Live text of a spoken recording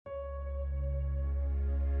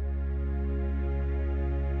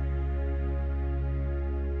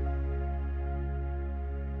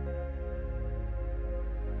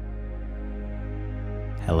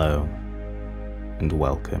Hello and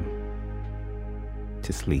welcome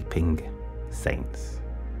to Sleeping Saints.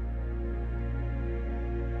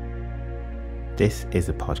 This is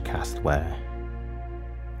a podcast where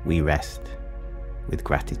we rest with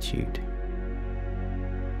gratitude.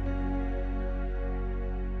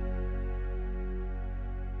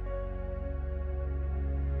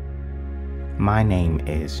 My name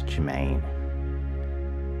is Jermaine,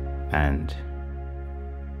 and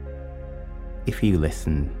if you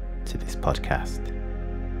listen to this podcast,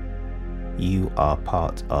 you are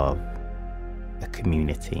part of a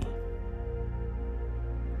community,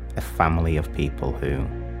 a family of people who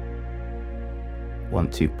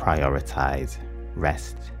want to prioritize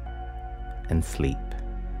rest and sleep,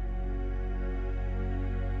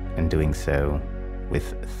 and doing so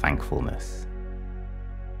with thankfulness.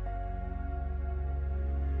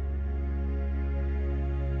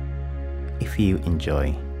 If you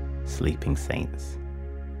enjoy Sleeping Saints,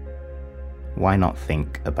 why not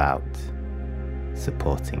think about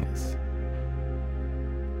supporting us?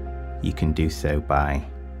 You can do so by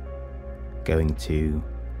going to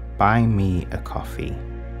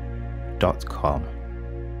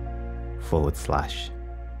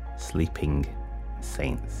buymeacoffee.com/Sleeping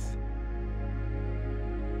Saints.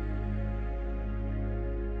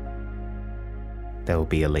 There will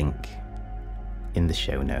be a link in the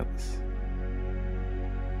show notes.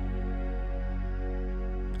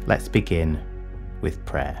 Let's begin with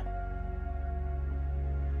prayer.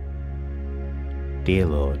 Dear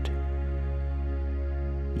Lord,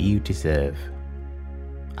 you deserve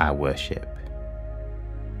our worship.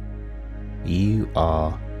 You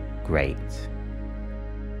are great.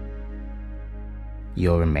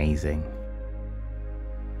 You're amazing.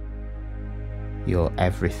 You're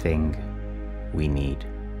everything we need.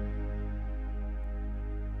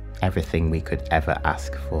 Everything we could ever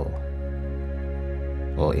ask for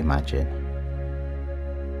or imagine.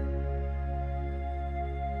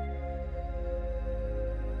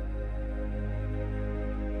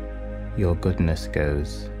 Your goodness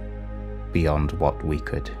goes beyond what we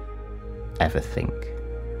could ever think.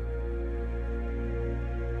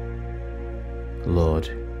 Lord,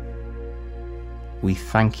 we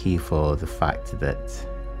thank you for the fact that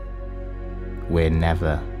we're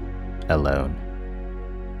never alone.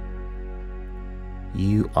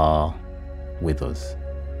 You are with us.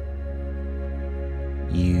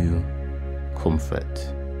 You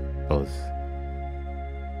comfort us.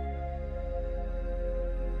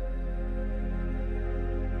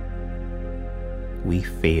 We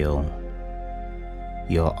feel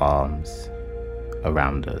your arms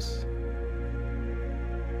around us,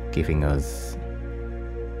 giving us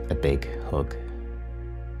a big hug.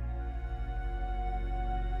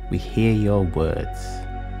 We hear your words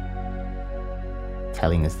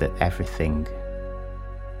telling us that everything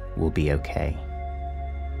will be okay.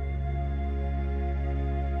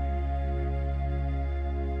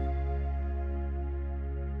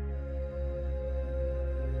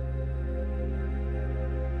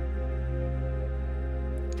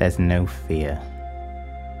 There's no fear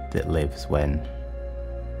that lives when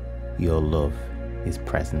your love is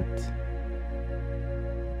present.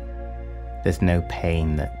 There's no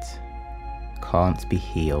pain that can't be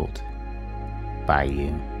healed by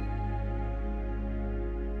you.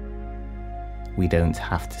 We don't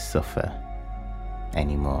have to suffer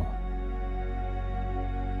anymore.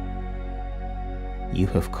 You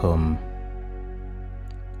have come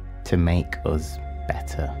to make us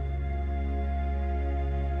better.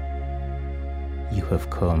 You have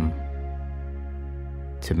come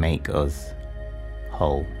to make us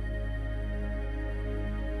whole.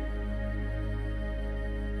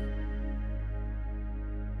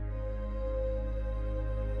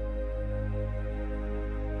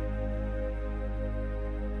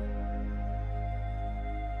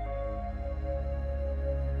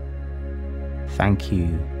 Thank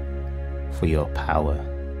you for your power.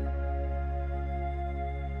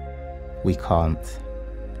 We can't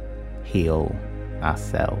heal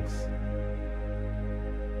ourselves.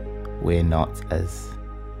 We're not as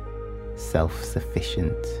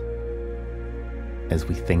self-sufficient as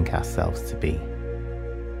we think ourselves to be.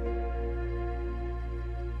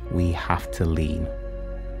 We have to lean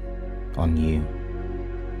on you.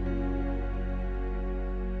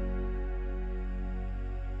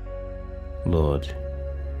 Lord,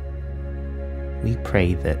 we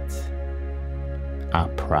pray that our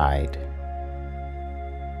pride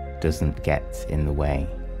doesn't get in the way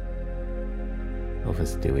of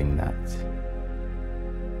us doing that.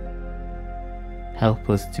 Help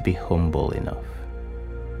us to be humble enough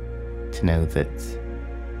to know that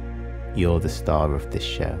you're the star of this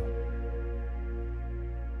show,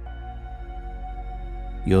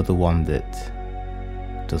 You're the one that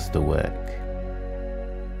does the work.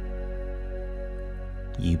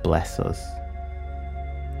 You bless us.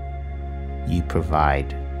 You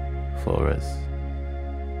provide for us.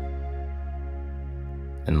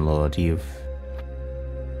 And Lord, you've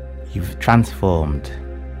transformed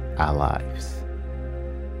our lives.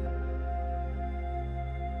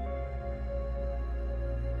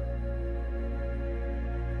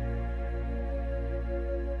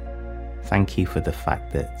 Thank you for the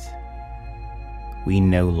fact that we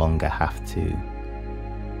no longer have to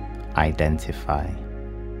identify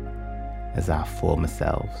as our former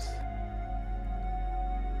selves.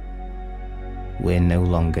 We're no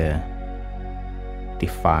longer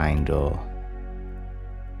defined or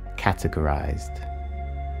categorized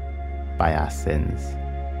by our sins.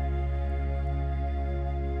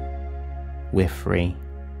 We're free.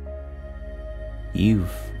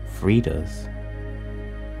 You've freed us.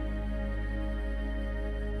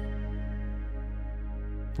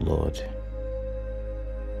 Lord,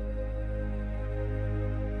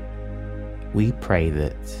 we pray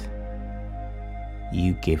that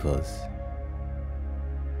you give us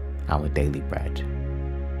our daily bread.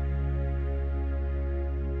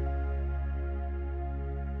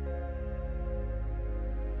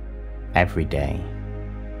 Every day,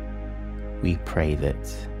 we pray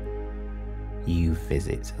that you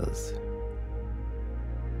visit us.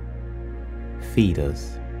 Feed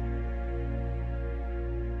us.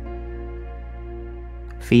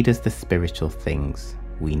 Feed us the spiritual things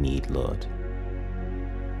we need, Lord.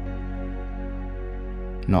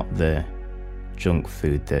 Not the junk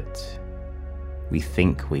food that we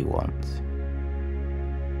think we want.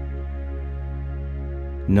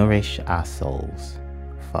 Nourish our souls,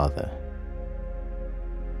 Father.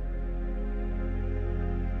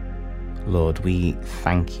 Lord, we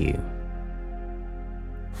thank you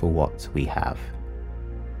for what we have.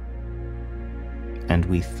 And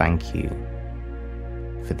we thank you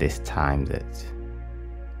for this time that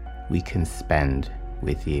we can spend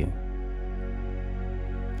with you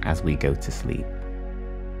as we go to sleep.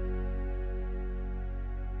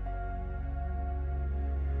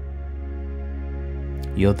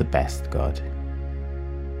 You're the best, God,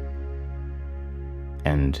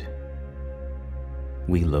 and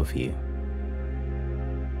we love you.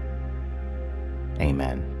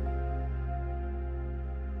 Amen.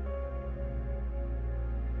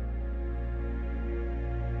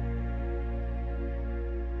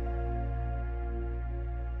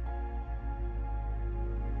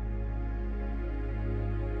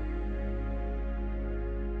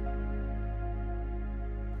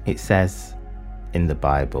 It says in the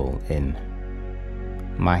Bible in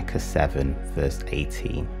Micah 7 verse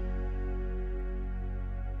 18,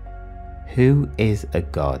 "Who is a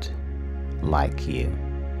God like you,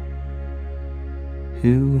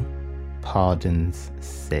 who pardons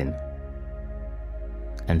sin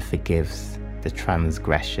and forgives the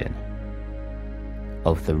transgression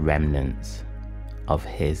of the remnants of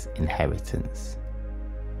his inheritance?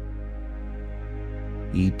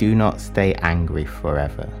 You do not stay angry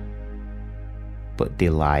forever, but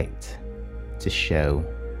delight to show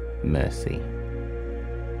mercy."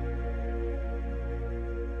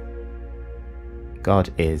 God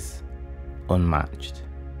is unmatched.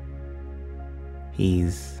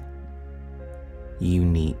 He's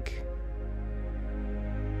unique.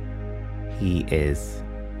 He is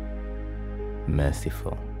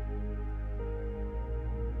merciful.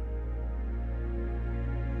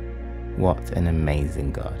 What an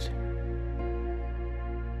amazing God.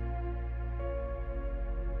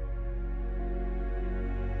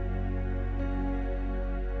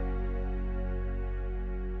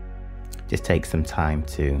 Just take some time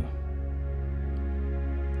to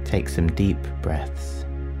take some deep breaths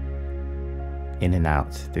in and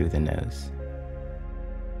out through the nose.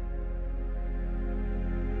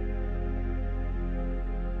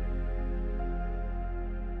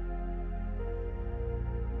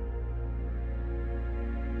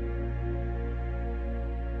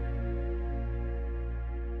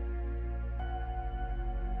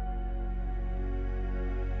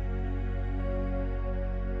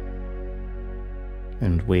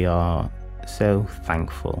 And we are so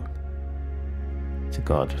thankful to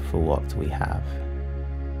God for what we have.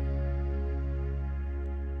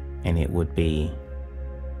 And it would be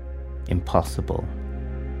impossible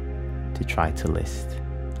to try to list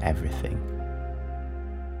everything.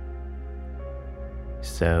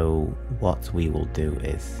 So what we will do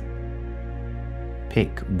is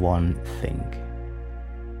pick one thing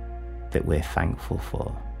that we're thankful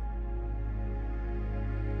for.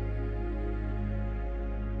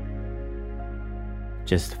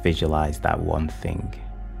 Just visualize that one thing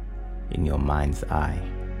in your mind's eye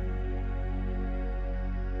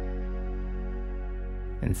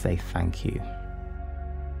and say thank you.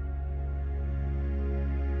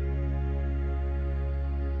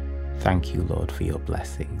 Thank you, Lord, for your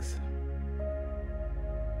blessings.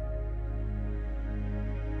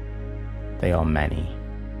 They are many.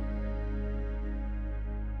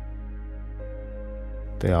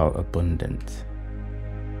 They are abundant.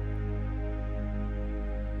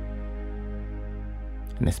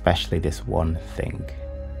 And especially this one thing.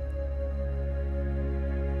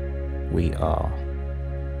 We are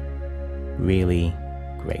really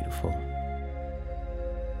grateful.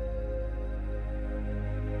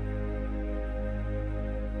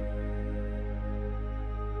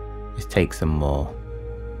 Just take some more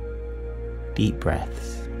deep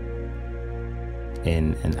breaths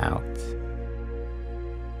in and out.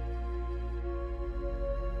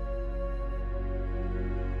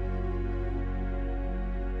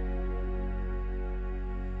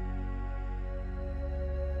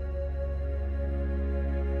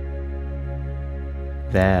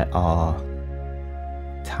 There are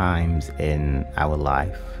times in our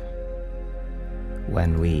life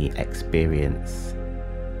when we experience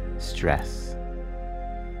stress.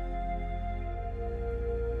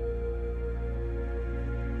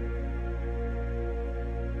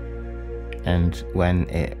 And when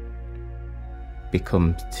it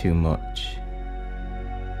becomes too much,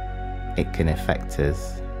 it can affect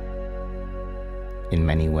us in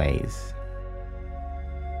many ways.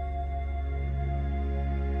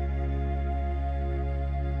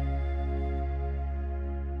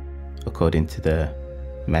 According to the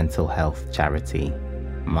mental health charity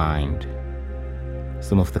Mind,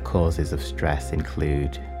 some of the causes of stress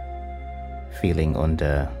include feeling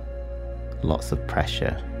under lots of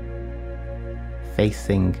pressure,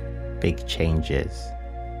 facing big changes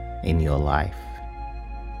in your life,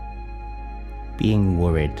 being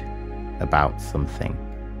worried about something,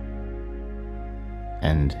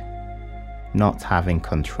 and not having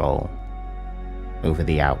control over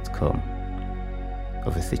the outcome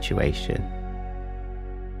of a situation.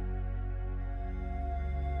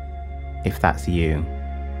 If that's you,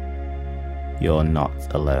 you're not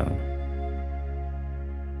alone.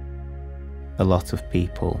 A lot of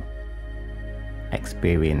people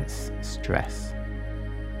experience stress.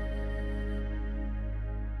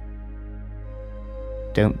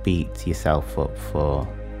 Don't beat yourself up for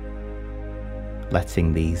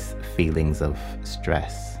letting these feelings of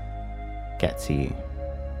stress get to you.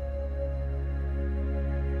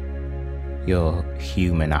 You're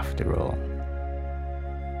human after all.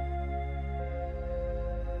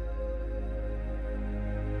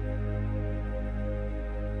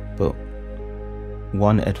 But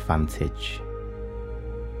one advantage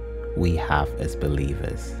we have as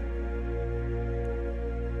believers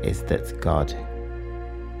is that God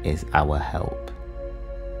is our help.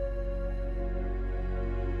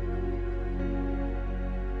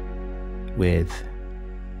 With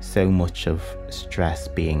so much of stress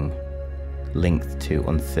being linked to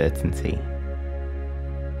uncertainty,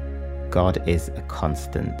 God is a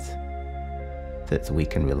constant that we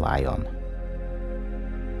can rely on.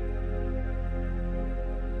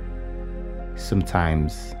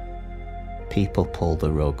 Sometimes people pull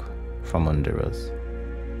the rug from under us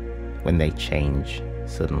when they change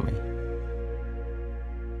suddenly.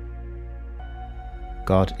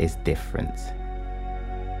 God is different.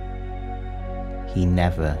 He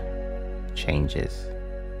never changes.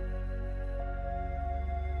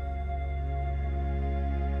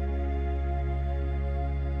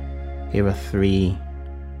 Here are 3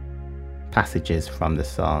 passages from the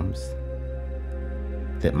Psalms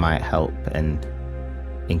that might help and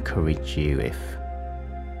encourage you if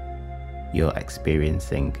you're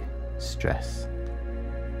experiencing stress.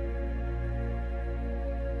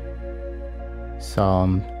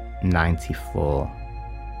 Psalm 94,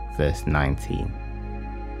 verse 19.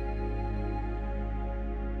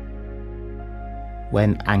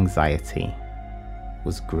 When anxiety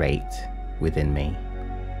was great within me,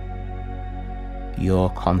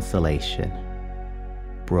 your consolation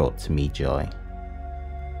brought me joy.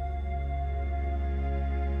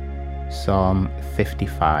 Psalm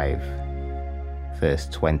 55, verse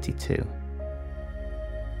 22.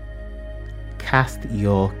 Cast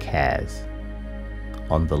your cares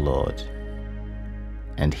on the Lord,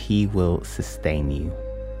 and He will sustain you.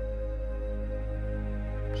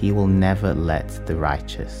 He will never let the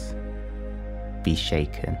righteous be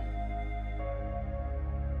shaken.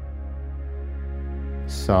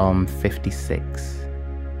 Psalm 56,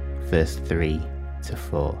 verse 3 to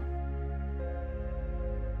 4.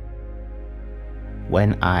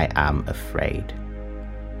 When I am afraid,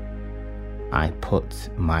 I put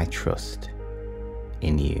my trust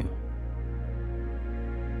in you,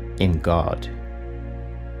 in God,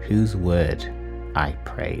 whose word I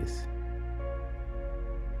praise.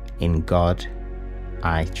 In God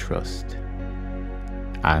I trust,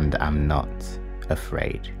 and am not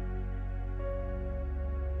afraid.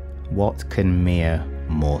 What can mere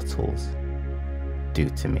mortals do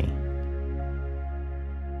to me?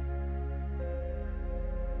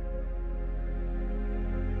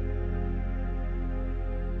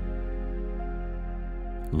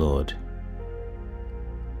 Lord,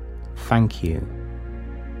 thank you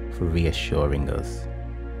for reassuring us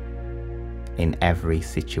in every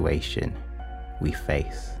situation we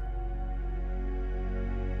face.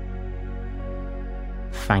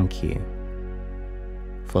 Thank you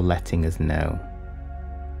for letting us know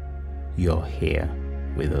you're here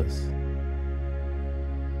with us.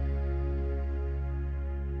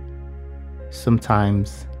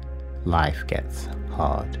 Sometimes life gets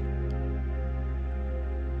hard.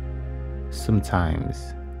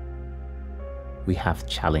 Sometimes we have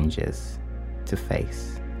challenges to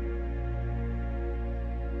face.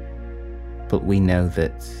 But we know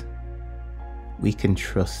that we can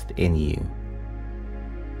trust in you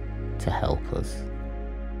to help us.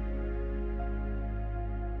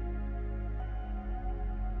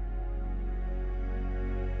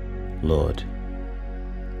 Lord,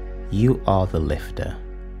 you are the lifter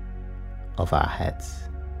of our heads,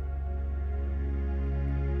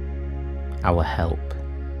 our help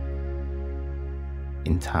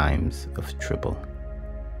in times of trouble.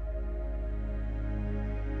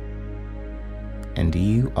 And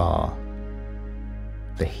you are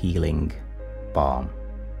the healing balm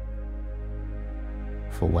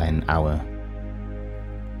for when our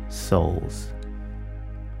souls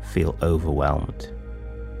feel overwhelmed.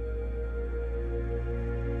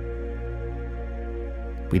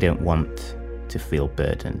 We don't want to feel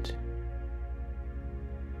burdened.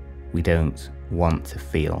 We don't want to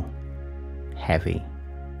feel heavy.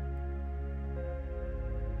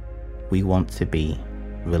 We want to be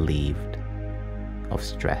relieved of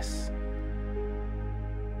stress.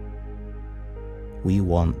 We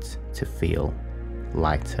want to feel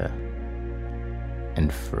lighter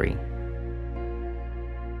and free.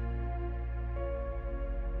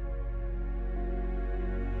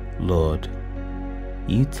 Lord,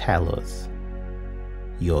 you tell us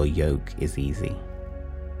your yoke is easy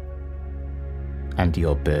and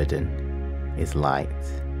your burden is light.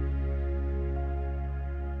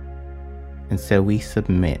 And so we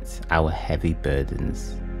submit our heavy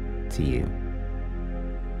burdens to you.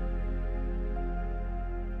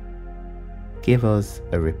 Give us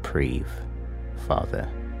a reprieve, Father.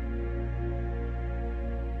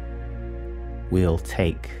 We'll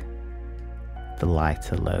take the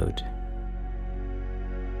lighter load.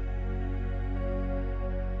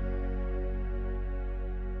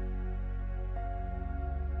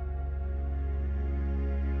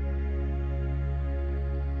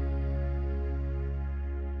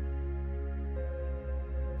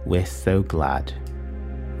 We're so glad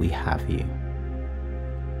we have you,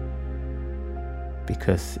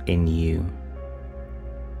 because in you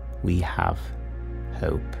we have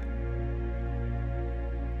hope.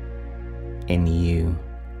 In you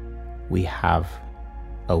we have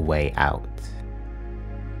a way out.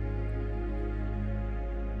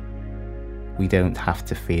 We don't have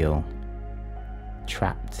to feel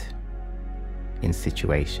trapped in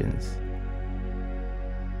situations.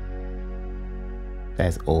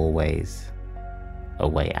 There's always a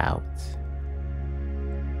way out.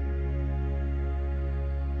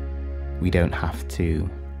 We don't have to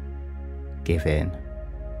give in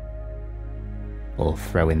or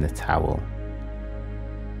throw in the towel.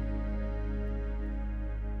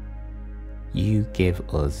 You give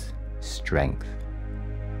us strength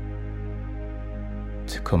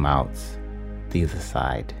to come out the other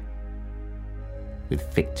side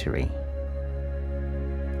with victory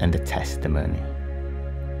and a testimony.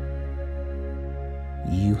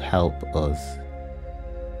 You help us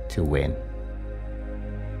to win.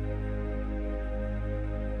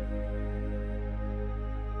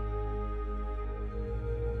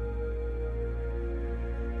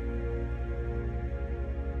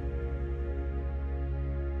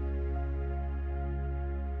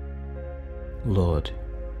 Lord,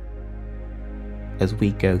 as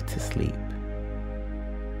we go to sleep,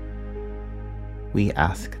 we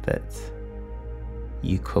ask that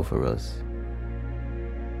you cover us.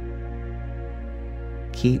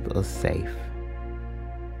 Keep us safe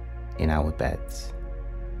in our beds.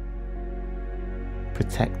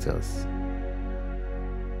 Protect us.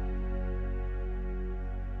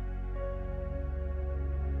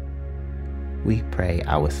 we pray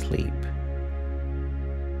our sleep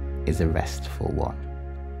is a restful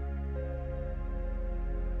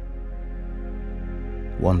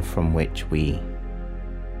one from which we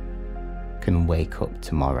can wake up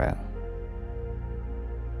tomorrow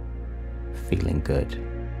feeling good.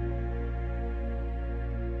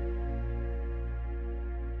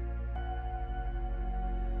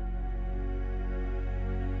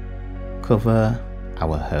 Cover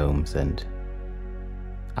our homes and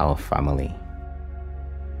our family.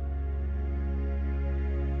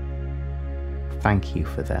 Thank you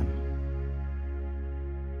for them.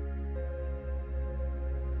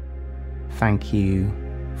 Thank you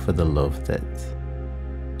for the love that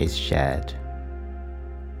is shared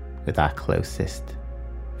with our closest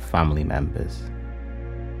family members.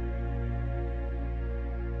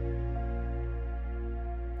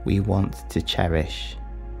 We want to cherish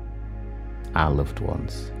our loved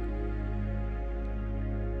ones.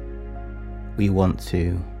 We want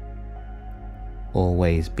to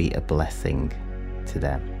always be a blessing to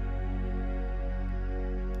them,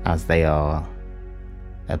 as they are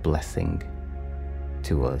a blessing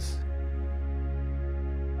to us.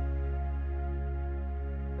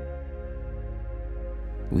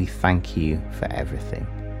 We thank you for everything.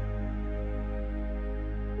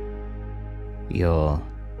 You're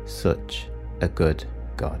such a good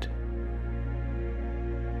God.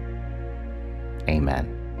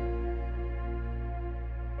 Amen.